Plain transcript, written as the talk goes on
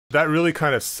That really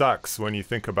kind of sucks when you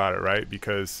think about it, right?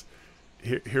 Because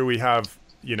here we have,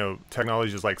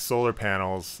 technologies like solar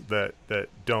panels that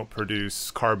don't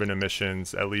produce carbon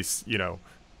emissions, at least,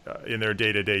 in their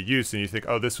day-to-day use. And you think,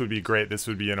 oh, this would be great. This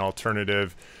would be an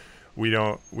alternative. We're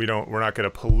not going to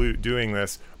pollute doing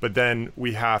this. But then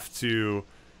we have to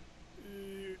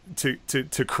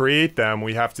create them.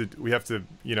 We have to,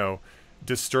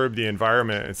 disturb the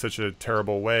environment in such a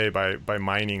terrible way by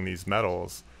mining these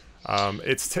metals.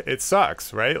 It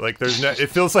sucks, right? Like it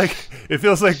feels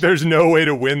like there's no way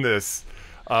to win this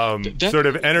sort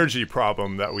of energy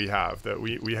problem that we have. That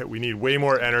we need way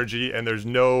more energy, and there's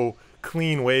no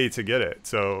clean way to get it.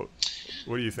 So,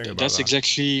 what do you think about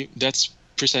that? That's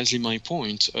precisely my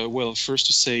point. Well, first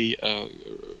to say,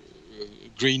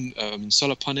 green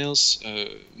solar panels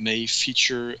may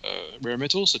feature rare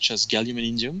metals such as gallium and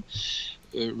indium.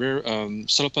 Rare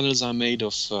solar panels are made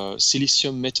of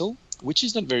silicium metal, which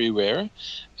is not very rare,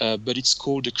 but it's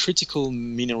called a critical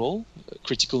mineral,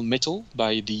 critical metal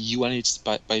by the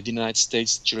United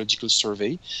States Geological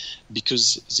Survey,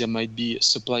 because there might be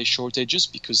supply shortages,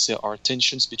 because there are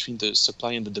tensions between the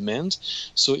supply and the demand.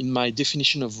 So in my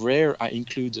definition of rare, I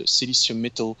include silicium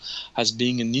metal as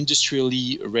being an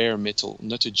industrially rare metal,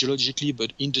 not a geologically,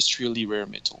 but industrially rare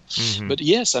metal. Mm-hmm. But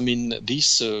yes, I mean,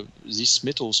 these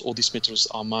metals, all these metals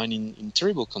are mined in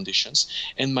terrible conditions.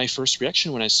 And my first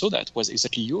reaction when I saw that was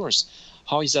exactly yours.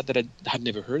 How is that I had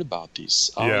never heard about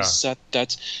this? How is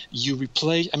that you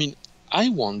replace? I mean, I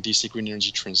want this green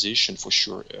energy transition for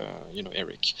sure,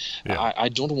 Eric. Yeah. I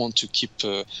don't want to keep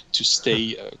to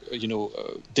stay,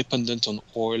 dependent on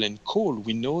oil and coal.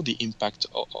 We know the impact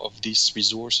of these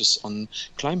resources on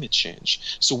climate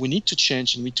change. So we need to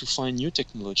change and we need to find new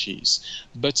technologies.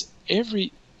 But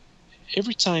every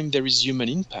time there is human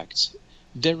impact,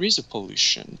 there is a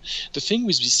pollution. The thing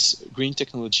with these green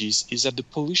technologies is that the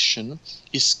pollution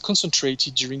is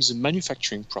concentrated during the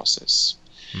manufacturing process,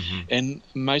 and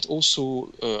might also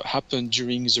happen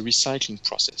during the recycling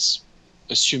process,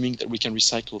 assuming that we can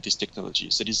recycle these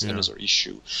technologies. That is another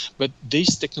issue. But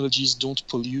these technologies don't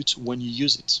pollute when you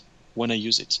use it. When I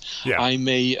use it, I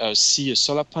may see a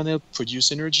solar panel produce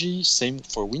energy. Same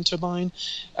for wind turbine.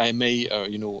 I may,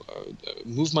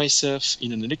 move myself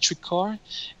in an electric car,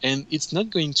 and it's not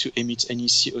going to emit any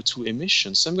CO2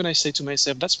 emissions. So I'm going to say to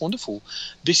myself, that's wonderful.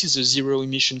 This is a zero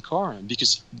emission car,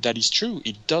 because that is true.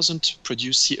 It doesn't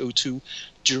produce CO2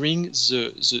 during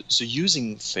the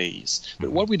using phase.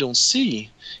 But what we don't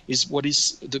see is what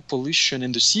is the pollution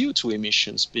and the CO2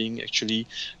 emissions being actually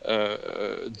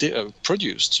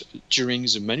produced during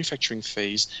the manufacturing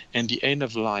phase and the end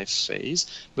of life phase.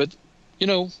 But,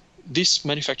 these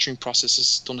manufacturing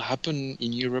processes don't happen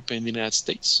in Europe and the United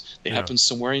States. They happen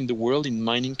somewhere in the world, in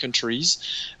mining countries,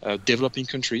 developing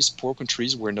countries, poor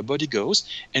countries where nobody goes,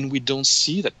 and we don't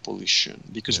see that pollution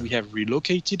because we have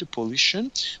relocated the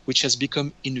pollution, which has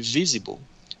become invisible.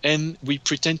 And we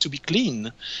pretend to be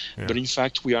clean, but in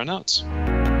fact we are not.